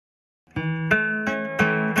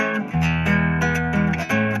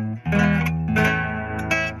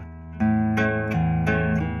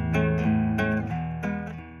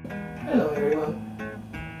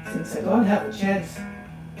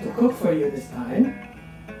time,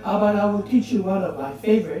 but I will teach you one of my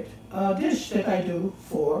favorite dish that I do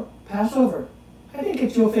for Passover. I think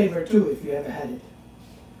it's your favorite too if you ever had it.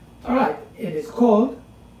 Alright, it is called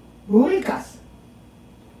burikas.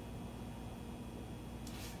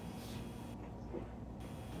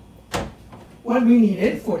 What we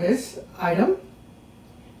needed for this item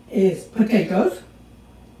is potatoes.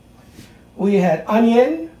 We had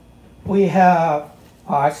onion, we have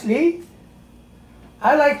parsley.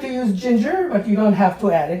 I like to use ginger, but you don't have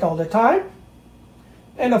to add it all the time.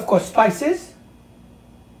 And of course spices,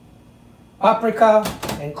 paprika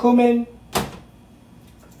and cumin,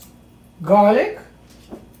 garlic,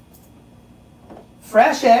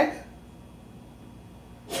 fresh egg,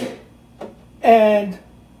 and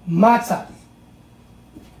matzahs.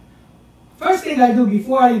 First thing I do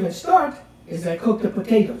before I even start is I cook the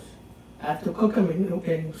potatoes. I have to cook them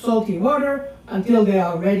in salty water until they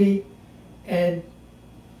are ready and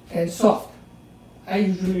soft. I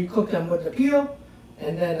usually cook them with the peel,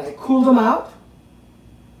 and then I cool them out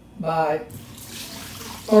by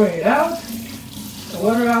pouring it out, the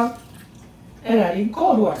water out, and adding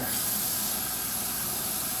cold water.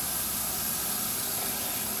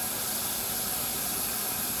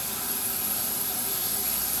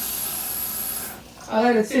 I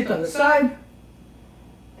let it sit on the side,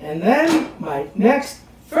 and then my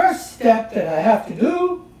first step that I have to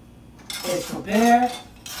do is prepare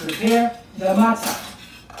the matzah.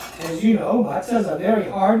 As you know, matzahs are very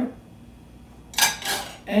hard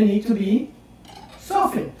and need to be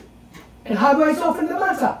softened. And how do I soften the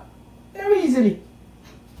matzah? Very easily.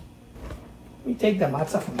 Let me take the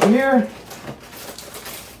matzah from here.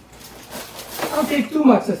 I'll take 2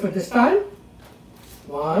 matzahs for this time.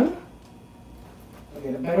 1. I'll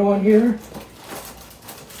get a better one here.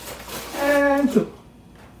 And 2.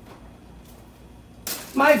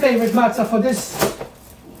 My favorite matzah for this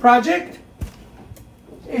project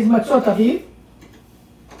is Matzah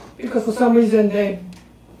because for some reason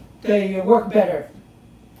they work better.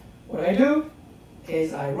 What I do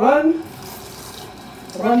is I run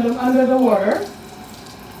them under the water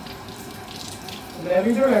in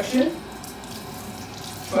every direction.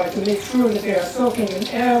 Try to make sure that they are soaking in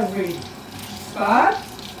every spot.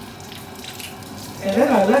 And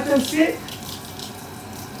then I let them sit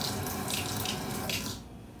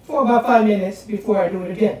for about 5 minutes before I do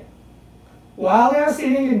it again. While they are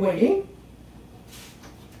sitting and waiting,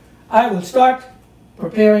 I will start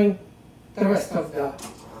preparing the rest of the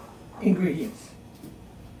ingredients.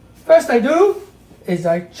 First I do is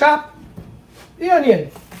I chop the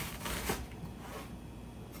onion.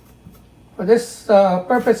 For this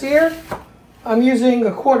purpose here, I'm using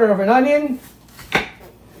 1/4 of an onion.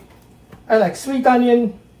 I like sweet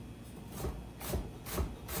onion.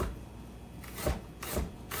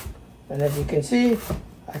 And as you can see,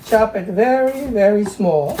 I chop it very, very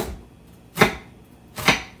small.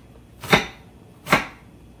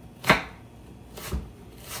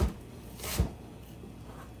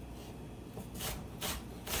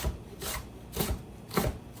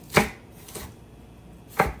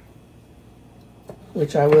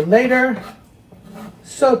 Which I will later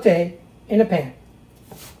saute in a pan.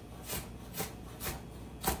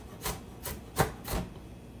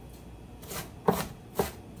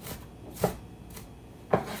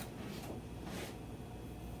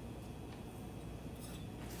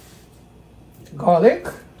 Garlic,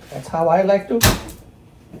 that's how I like to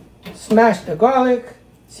smash the garlic.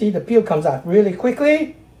 See, the peel comes out really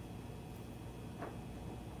quickly.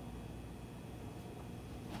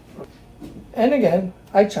 And again,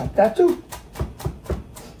 I chop that too.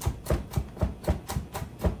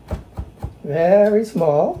 Very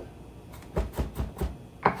small.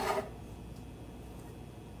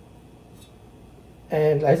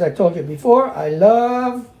 And as I told you before, I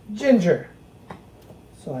love ginger.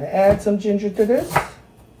 So I add some ginger to this.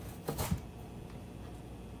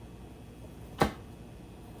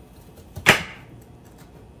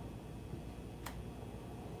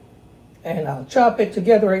 And I'll chop it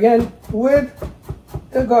together again with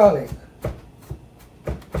the garlic.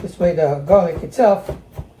 This way the garlic itself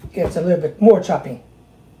gets a little bit more chopping.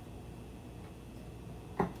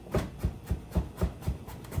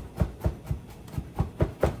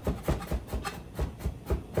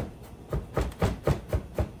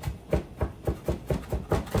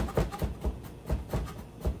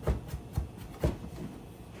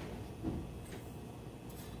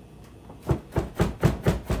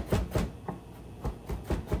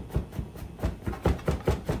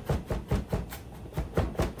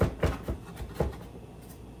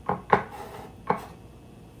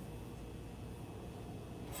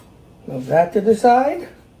 Move that to the side.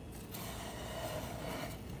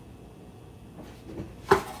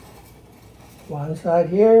 one side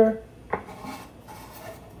here.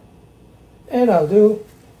 And I'll do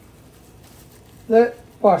the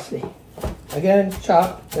parsley. Again,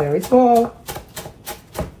 chopped very small.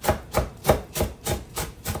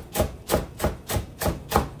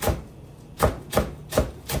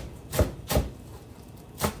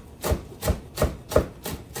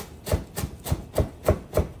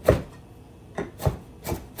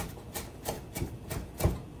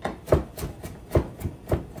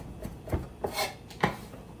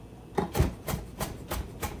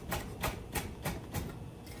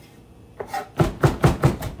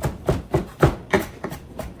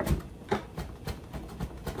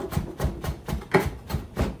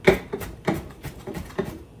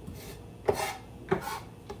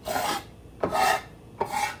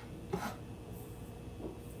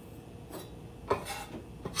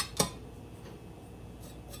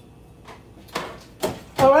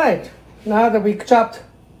 Alright, now that we chopped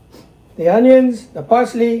the onions, the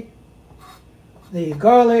parsley, the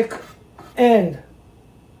garlic, and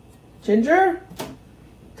ginger,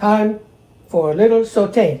 time for a little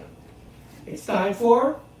sauteing. It's time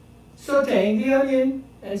for sauteing the onion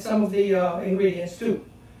and some of the ingredients too.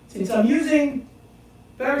 Since I'm using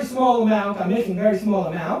very small amount, I'm making very small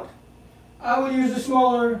amount, I will use a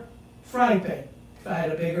smaller frying pan. If I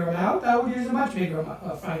had a bigger amount, I would use a much bigger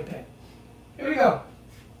frying pan. Here we go.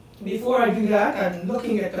 Before I do that, I'm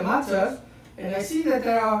looking at the matzahs, and I see that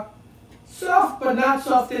they are soft but not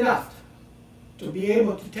soft enough. To be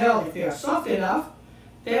able to tell if they are soft enough,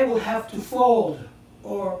 they will have to fold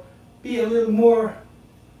or be a little more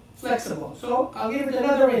flexible. So I'll give it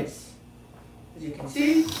another rinse. As you can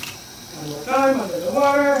see, one more time under the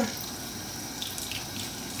water.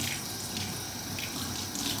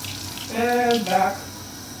 And back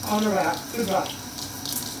on the rack to dry.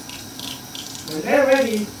 When they're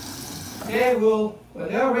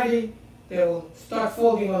ready, they will start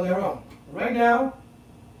folding on their own. Right now,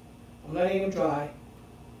 I'm letting them dry.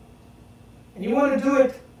 And you want to do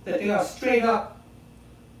it that they are straight up,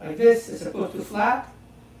 like this, as opposed to flat.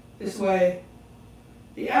 This way,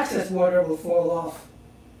 the excess water will fall off,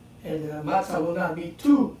 and the matzah will not be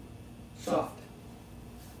too soft.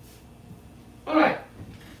 All right,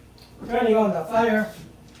 turning on the fire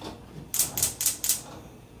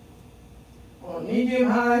on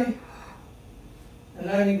medium-high, and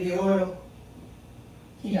letting the oil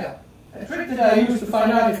heat up. A trick that I use to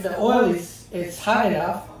find out if the oil is hot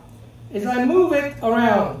enough is I move it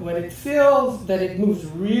around. When it feels that it moves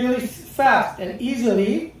really fast and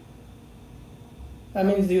easily, that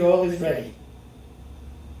means the oil is ready.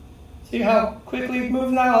 See how quickly it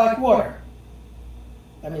moves now, like water?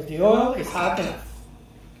 That means the oil is hot enough.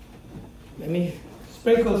 Let me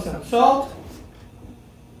sprinkle some salt.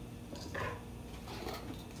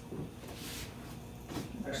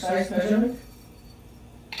 Precise measurement.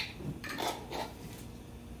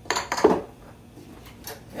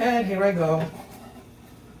 And here I go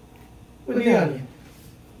with the onion.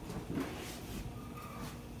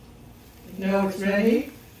 Now it's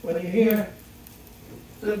ready. When you hear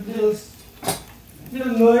the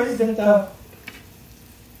little noise that the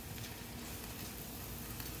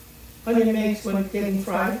onion makes when it's getting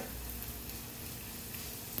fried.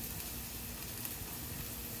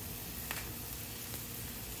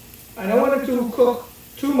 I don't want it to cook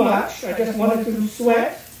too much. I just want it to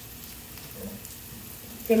sweat.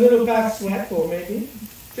 A little back sweat, or maybe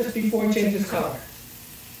just before it changes color.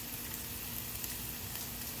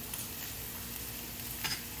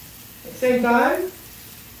 At the same time,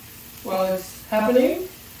 while it's happening,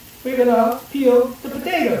 we're going to peel the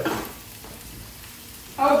potato.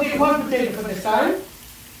 I'll take one potato for this time.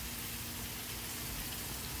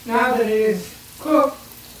 Now that it is cooked,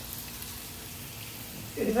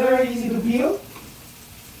 it's very easy to peel.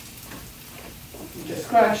 You just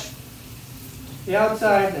scratch the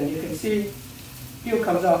outside, and you can see peel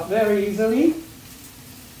comes off very easily.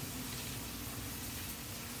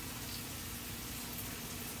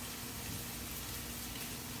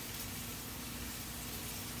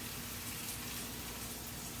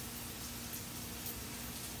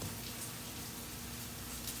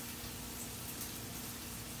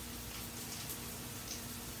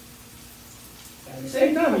 At the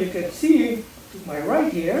same time, you can see to my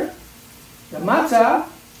right here, the matzah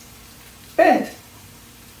bent.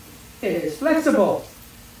 It is flexible.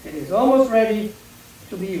 It is almost ready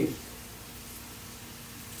to be used.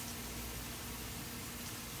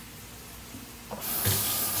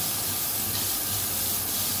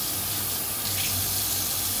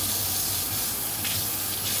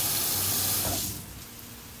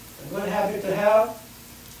 A good habit to have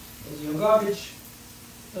is your garbage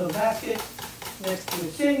little basket next to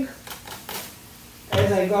the sink.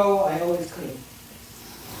 As I go, I always clean.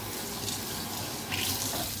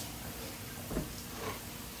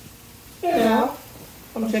 And now,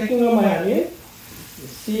 I'm checking on my onion. You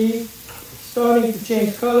see, it's starting to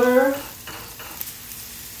change color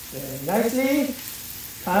very nicely.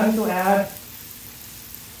 Time to add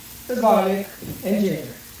the garlic and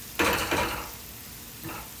ginger.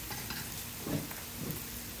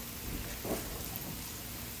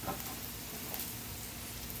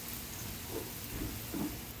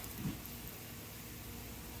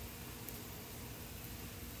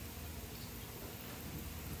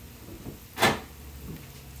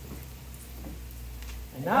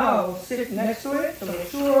 And now I'll sit next to it to make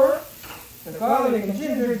sure the garlic and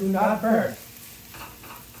ginger do not burn.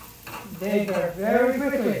 They burn very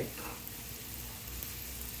quickly.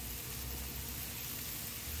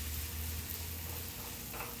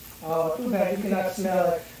 Oh, too bad you cannot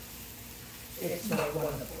smell it. It smells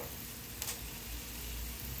wonderful.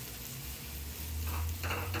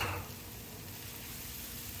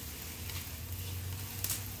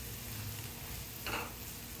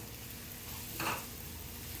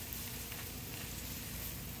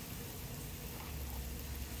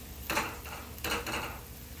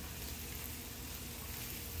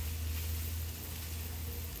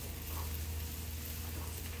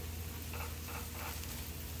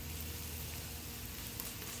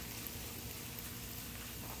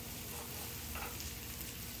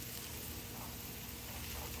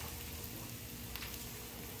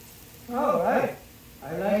 All right,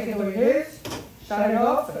 I like it the way it is. Shut it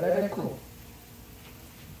off and let it cool.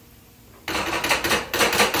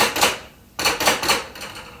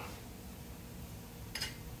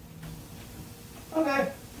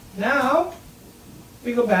 Okay, now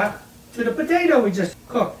we go back to the potato we just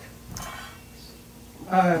cooked.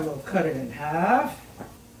 I will cut it in half.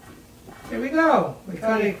 Here we go. We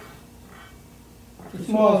cut it to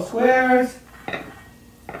small squares.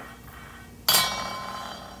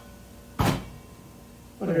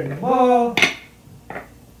 Put it in a bowl.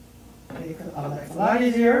 Make our life a lot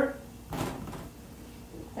easier.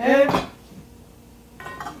 And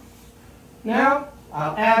now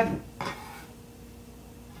I'll add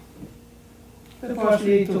the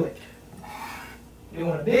parsley to it. You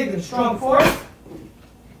want a big and strong fork,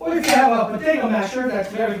 or if you have a potato masher,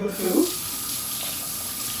 that's very good too.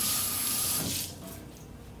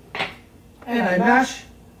 And I mash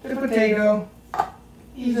the potato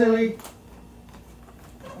easily.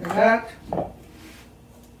 Like that,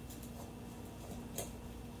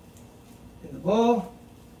 in the bowl.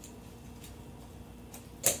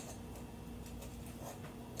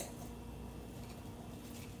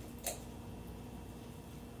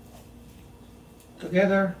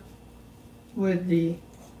 Together with the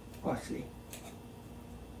parsley.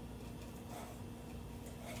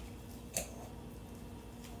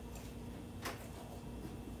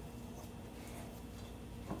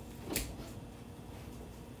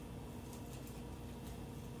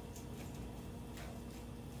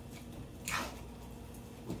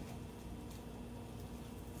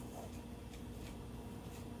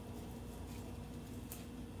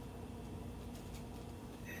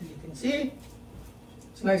 As you can see,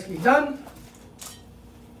 it's nicely done.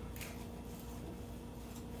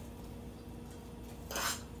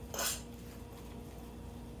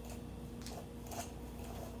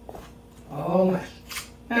 All mashed.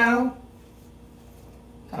 Now,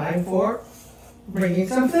 time for bringing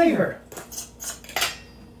some flavor.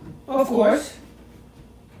 Of course,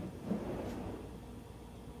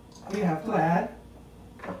 we have to add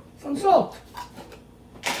some salt.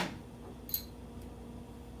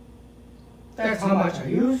 That's how much I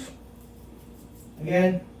use.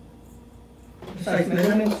 Again, precise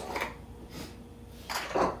measurements.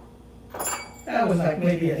 That was like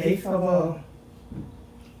maybe 1/8 of a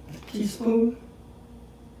teaspoon.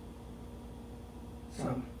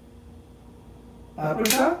 Some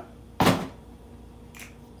paprika.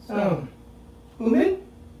 Some cumin.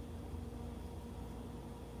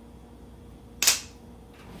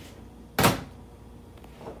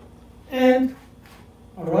 And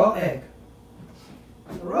a raw egg.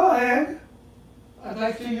 The raw egg, I'd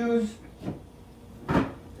like to use a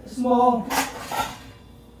small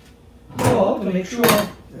bowl to make sure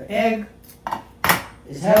the egg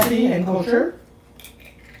is healthy and kosher.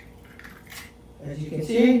 As you can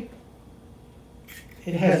see,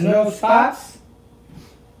 it has no spots.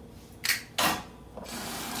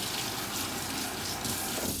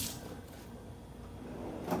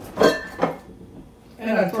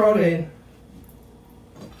 And I throw it in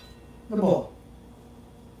the bowl.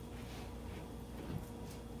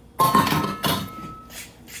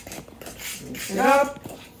 Mix it up.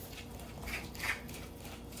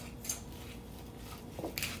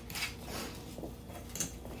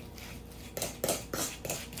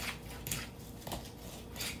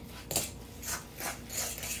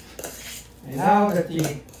 now that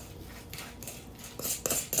the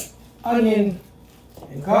onion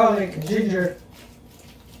and garlic and ginger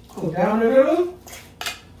cool down a little,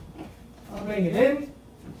 I'll bring it in.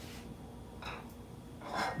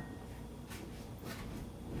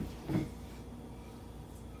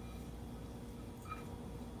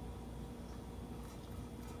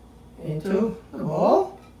 Into the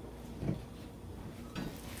bowl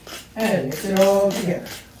and mix it all together.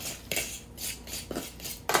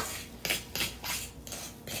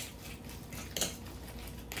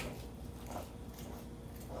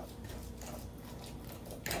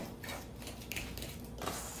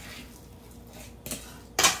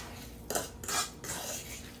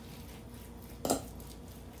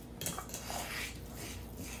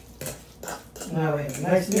 Now we have a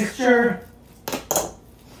nice mixture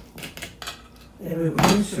that we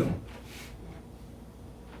will use soon.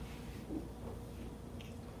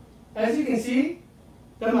 As you can see,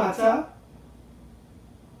 the matzah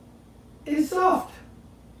is soft.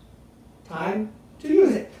 Time to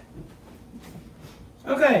use it.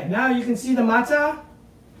 Okay, now you can see the matzah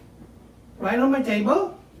right on my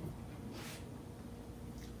table.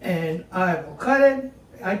 And I will cut it.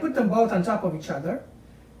 I put them both on top of each other.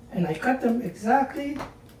 And I cut them exactly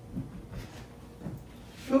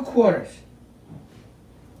 2/4.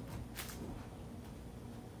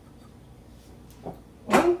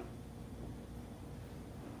 One.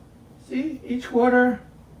 See, each quarter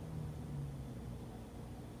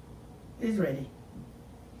is ready.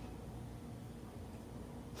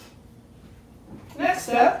 Next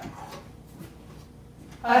step,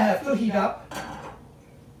 I have to heat up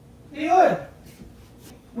the oil.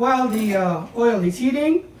 While the oil is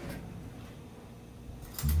heating,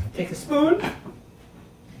 take a spoon,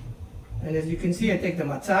 and as you can see, I take the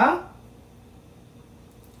matzah,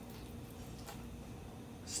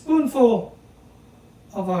 spoonful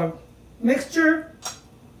of our mixture,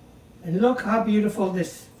 and look how beautiful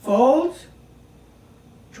this folds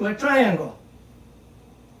to a triangle.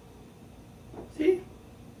 See?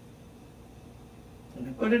 And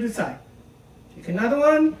I put it aside. Take another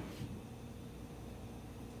one,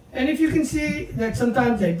 and if you can see that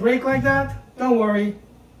sometimes they break like that, don't worry.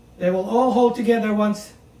 They will all hold together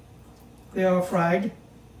once they are fried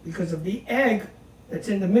because of the egg that's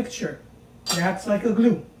in the mixture. It acts like a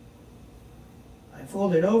glue. I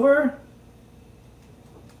fold it over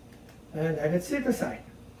and let it sit aside.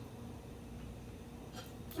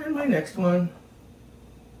 And my next one.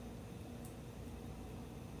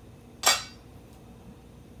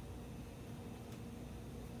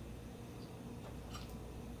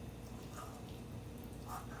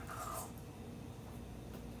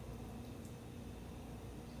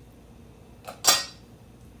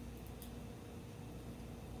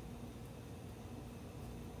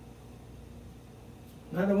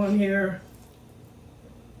 Another one here.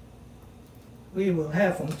 We will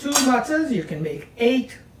have from 2 matzahs, you can make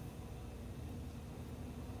 8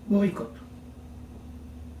 burikot.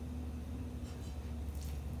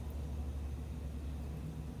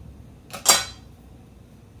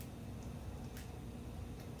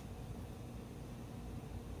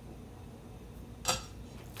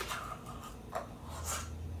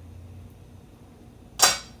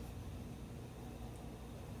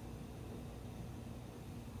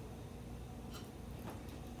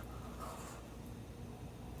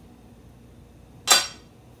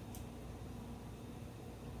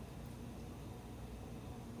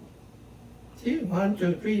 See, 1,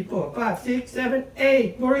 2, 3, 4, 5, 6, 7,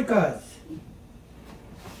 8 burikas.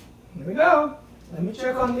 Here we go. Let me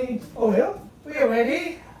check on the oil. We are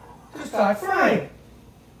ready to start frying.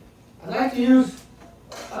 I like to use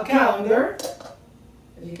a calendar,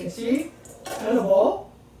 as you can see, and a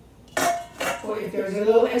bowl. So if there's a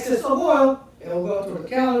little excess of oil, it'll go through the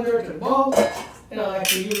calendar to the bowl. And I like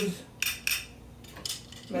to use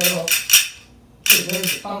metal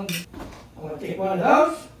scissors or tongs. I'm going to take one of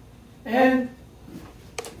those. And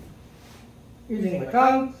using my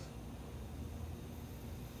tongue,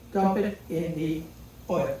 dump it in the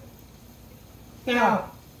oil. Now,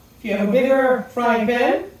 if you have a bigger frying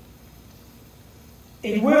pan,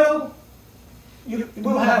 it will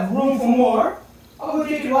have room for more. I will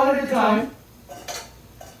take it one at a time,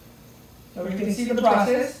 so you can see the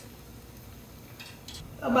process.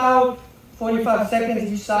 About 45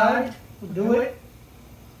 seconds each side will do it.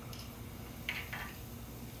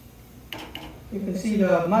 You can see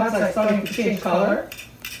the matzah starting to change color.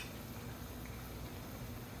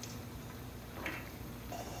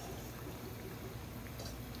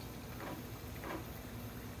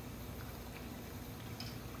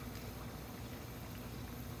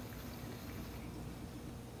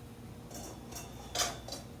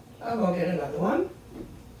 I'll go get another one.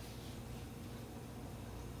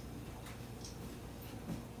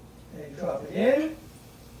 And drop it in.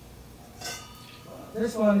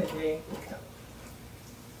 This one is being cooked up.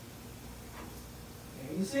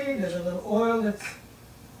 And you see there's a little oil that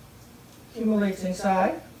accumulates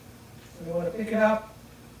inside. So you want to pick it up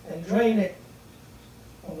and drain it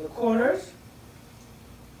from the corners.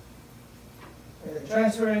 And then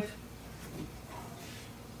transfer it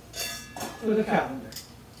to the calendar.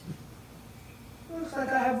 Looks like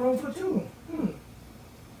I have room for two. Maybe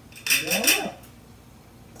I will.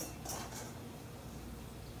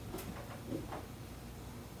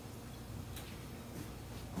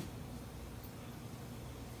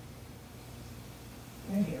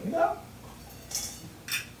 And here we go.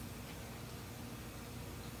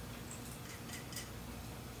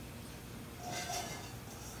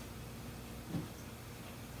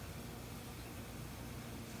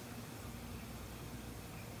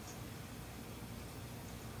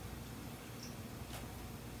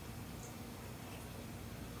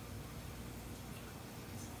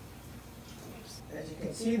 As you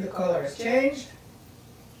can see, the color has changed.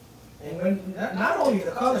 And when not only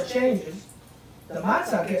the color changes, the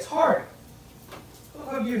matzah gets hard. Look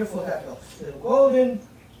how beautiful that looks. It's a little golden.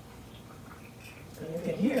 And you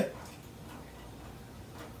can hear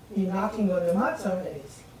me knocking on the matzah, and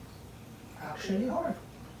it's actually hard.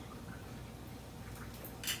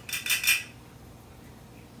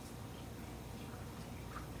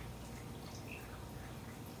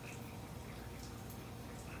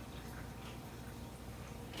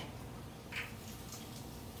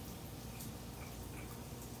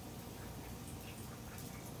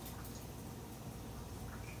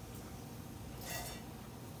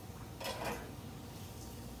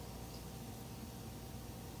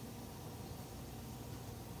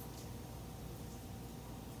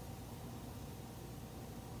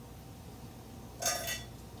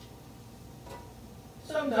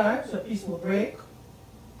 Sometimes a piece will break.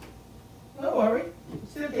 Don't worry, it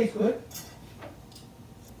still tastes good.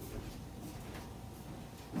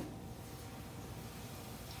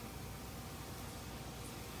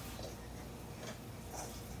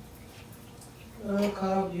 Look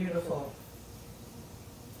how beautiful.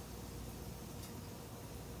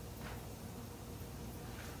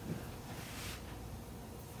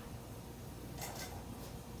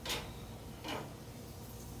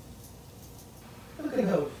 Look at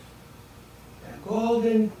those. That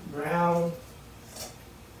golden brown.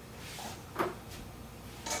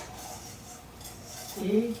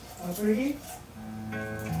 See how pretty?